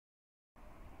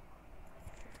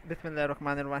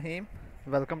Bismillahirrahmanirrahim.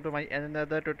 Welcome to my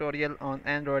another tutorial on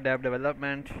Android app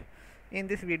development. In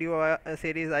this video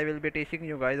series, I will be teaching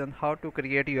you guys on how to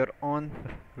create your own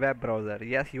web browser.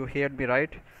 Yes, you heard me right.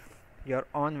 Your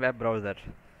own web browser.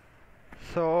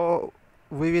 So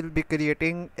we will be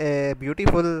creating a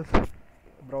beautiful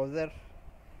browser.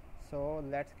 So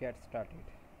let's get started.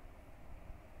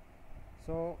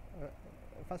 So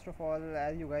first of all,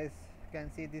 as you guys can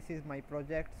see, this is my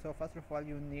project. So first of all,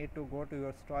 you need to go to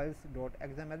your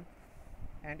styles.xml,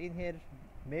 and in here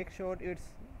make sure it's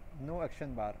no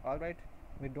action bar. All right,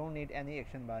 we don't need any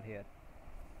action bar here.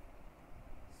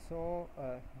 So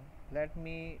let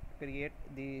me create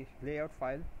the layout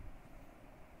file.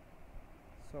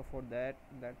 So for that,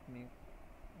 let me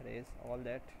erase all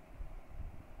that.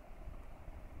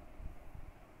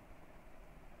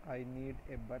 I need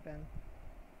a button.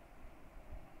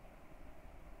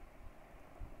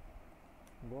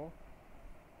 Go.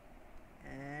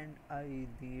 And I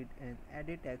need an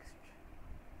edit text.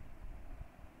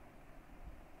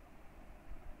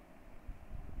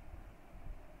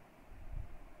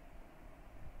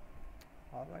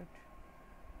 Alright,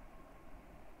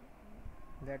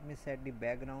 let me set the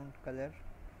background color.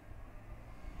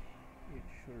 It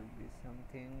should be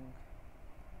something.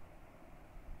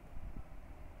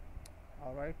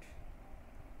 Alright,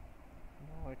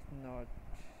 no, it's not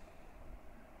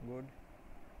good.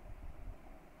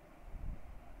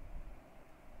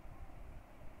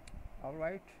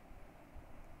 Alright,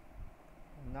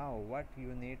 now what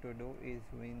you need to do is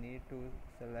we need to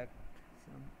select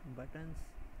some buttons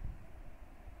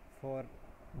for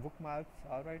bookmarks.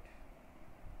 Alright,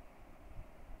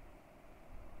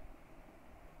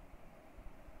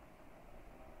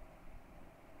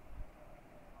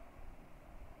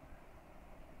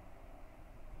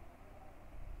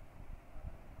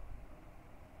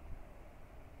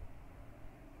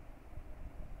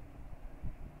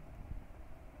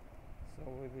 so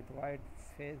we will write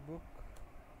Facebook,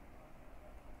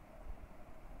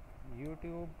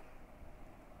 YouTube,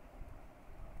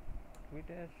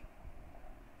 Twitter,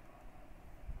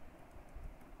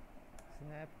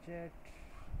 Snapchat,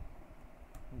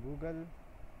 Google,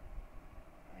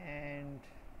 and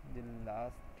the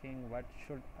last thing, what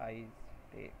should I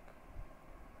take?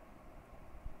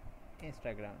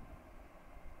 Instagram.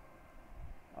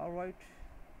 Alright,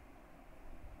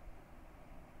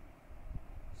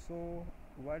 so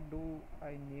what do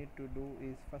I need to do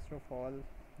is, first of all,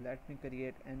 let me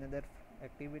create another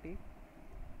activity.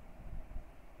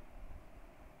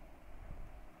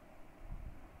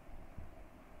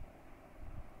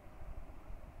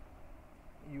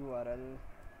 URL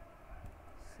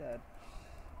search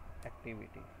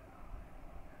activity.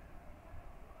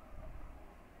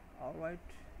 Alright,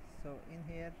 so in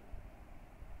here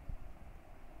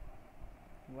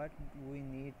what we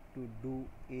need to do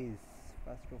is,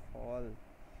 first of all,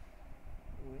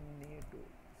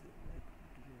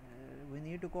 we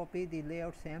need to copy the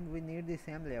layout same. We need the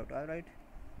same layout. Alright,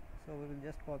 so we will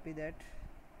just copy that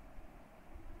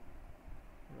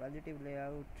relative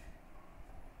layout,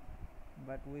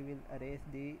 but we will erase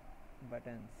the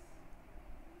buttons.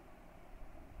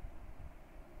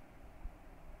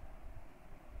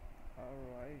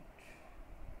 Alright,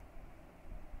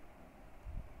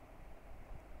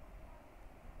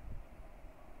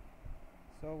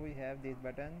 so we have these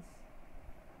buttons.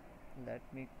 Let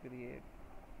me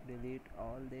delete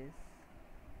all this.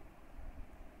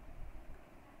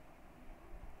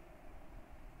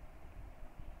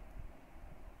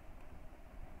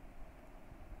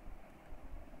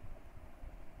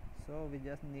 So we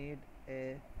just need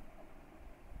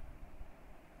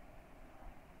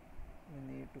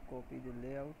to copy the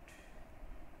layout,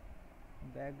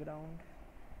 background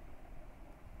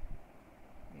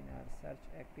in our search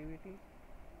activity.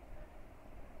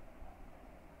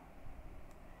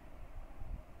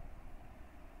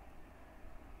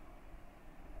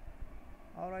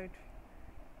 Alright,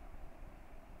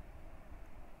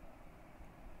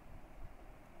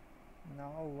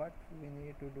 now what we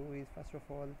need to do is, first of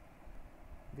all,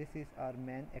 this is our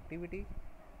main activity.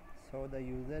 So the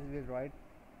users will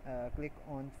click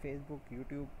on Facebook,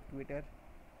 YouTube, Twitter,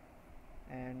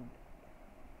 and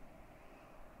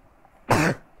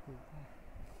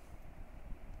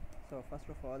so first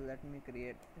of all, let me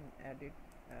create an edit.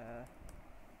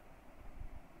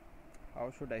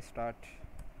 How should I start?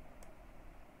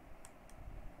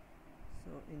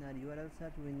 So in our URL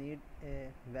search we need a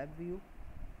web view.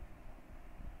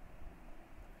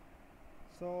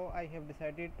 So I have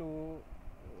decided to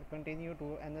continue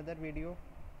to another video,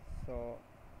 so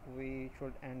we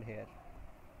should end here.